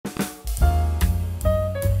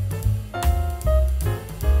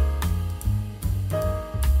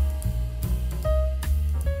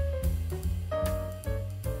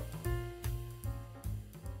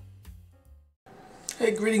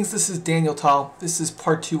Hey, greetings, this is Daniel Tal. This is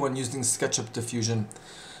part 2 on using SketchUp Diffusion.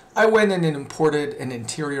 I went in and imported an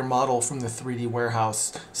interior model from the 3D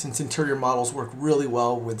warehouse, since interior models work really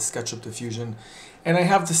well with SketchUp Diffusion. And I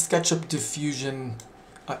have the SketchUp Diffusion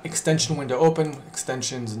extension window open,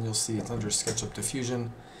 extensions, and you'll see it's under SketchUp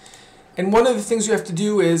Diffusion. And one of the things you have to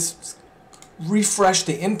do is refresh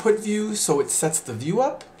the input view so it sets the view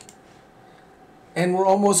up. And we're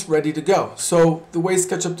almost ready to go. So the way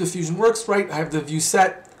SketchUp Diffusion works, right, I have the view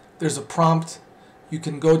set, there's a prompt, you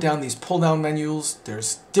can go down these pull down menus,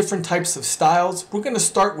 there's different types of styles. We're going to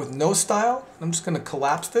start with no style. I'm just going to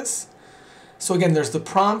collapse this. So again, there's the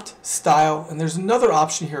prompt, style, and there's another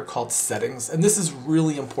option here called settings, and this is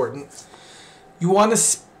really important. You want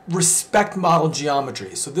to respect model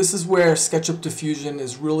geometry. So this is where SketchUp Diffusion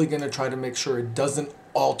is really going to try to make sure it doesn't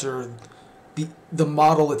alter the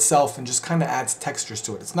model itself and just kind of adds textures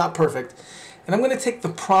to it. It's not perfect. And I'm going to take the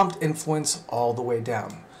prompt influence all the way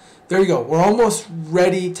down. There you go. We're almost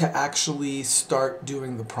ready to actually start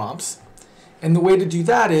doing the prompts. And the way to do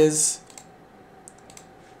that is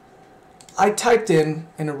I typed in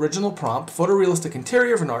an original prompt, photorealistic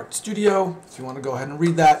interior of an art studio, if you want to go ahead and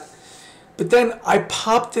read that. But then I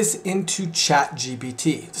popped this into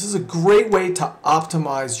ChatGPT. This is a great way to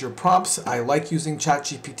optimize your prompts. I like using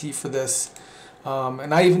ChatGPT for this.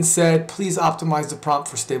 And I even said, please optimize the prompt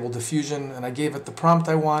for stable diffusion, and I gave it the prompt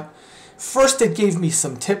I want. First, it gave me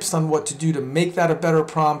some tips on what to do to make that a better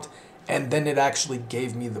prompt, and then it actually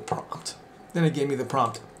gave me the prompt.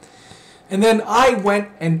 And then I went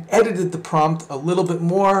and edited the prompt a little bit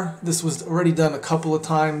more. This was already done a couple of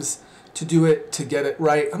times to do it, to get it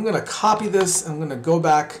right. I'm going to copy this. I'm going to go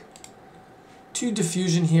back to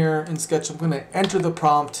Diffusion here in SketchUp. I'm going to enter the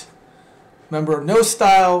prompt. Remember, no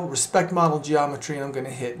style, respect model geometry, and I'm going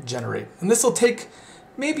to hit generate. And this will take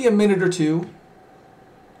maybe a minute or two,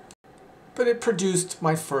 but it produced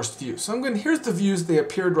my first view. So here's the views, they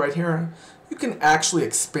appeared right here. You can actually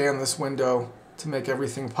expand this window to make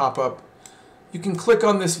everything pop up. You can click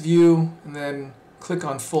on this view and then click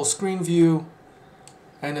on full screen view,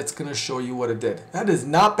 and it's going to show you what it did. That is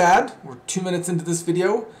not bad. We're 2 minutes into this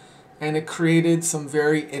video, and it created some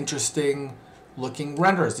very interesting looking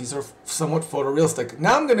renders. These are somewhat photorealistic.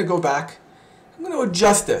 Now I'm going to go back. I'm going to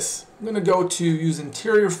adjust this. I'm going to go to use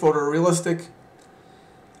interior photorealistic.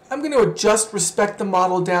 I'm going to adjust respect the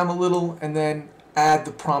model down a little and then add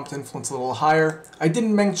the prompt influence a little higher. I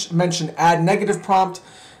didn't mention add negative prompt.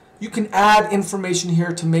 You can add information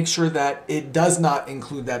here to make sure that it does not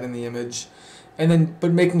include that in the image.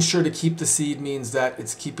 But making sure to keep the seed means that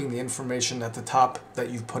it's keeping the information at the top that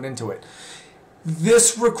you've put into it.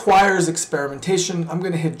 This requires experimentation. I'm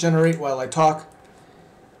going to hit generate while I talk.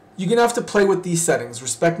 You're going to have to play with these settings.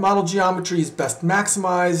 Respect model geometry is best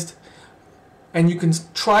maximized, and you can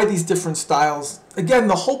try these different styles. Again,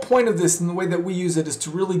 the whole point of this and the way that we use it is to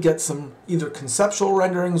really get some either conceptual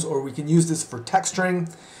renderings, or we can use this for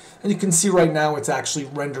texturing. And you can see right now it's actually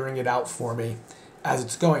rendering it out for me as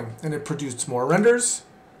it's going, and it produced more renders.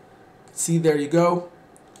 See, there you go.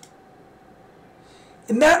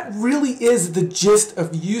 And that really is the gist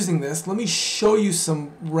of using this. Let me show you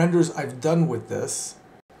some renders I've done with this.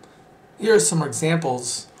 Here are some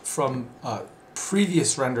examples from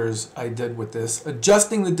previous renders I did with this.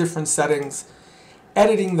 Adjusting the different settings,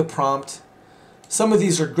 editing the prompt. Some of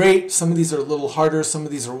these are great, some of these are a little harder, some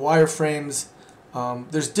of these are wireframes.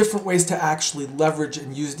 There's different ways to actually leverage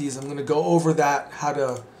and use these. I'm going to go over that, how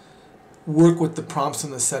to work with the prompts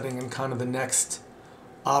and the setting and kind of the next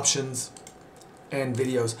options and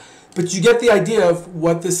videos. But you get the idea of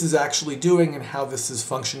what this is actually doing and how this is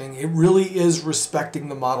functioning. It really is respecting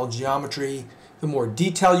the model geometry. The more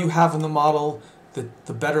detail you have in the model,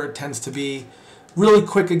 the better it tends to be. Really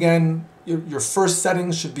quick again, your first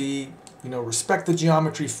settings should be, respect the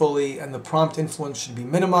geometry fully, and the prompt influence should be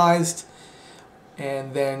minimized.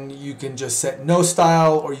 And then you can just set no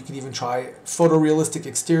style, or you can even try photorealistic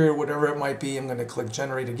exterior, whatever it might be. I'm going to click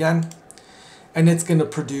generate again, and it's going to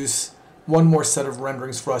produce one more set of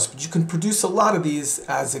renderings for us, but you can produce a lot of these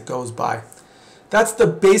as it goes by. That's the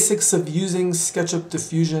basics of using SketchUp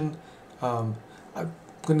Diffusion. I'm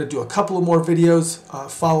going to do a couple of more videos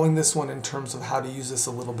following this one in terms of how to use this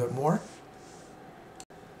a little bit more.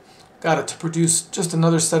 Got it to produce just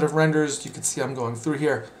another set of renders. You can see I'm going through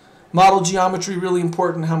here. Model geometry, really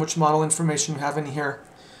important, how much model information you have in here.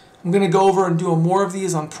 I'm going to go over and do more of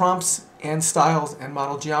these on prompts and styles and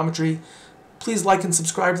model geometry. Please like and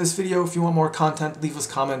subscribe to this video. If you want more content, leave us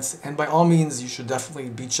comments, and by all means, you should definitely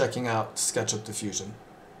be checking out SketchUp Diffusion.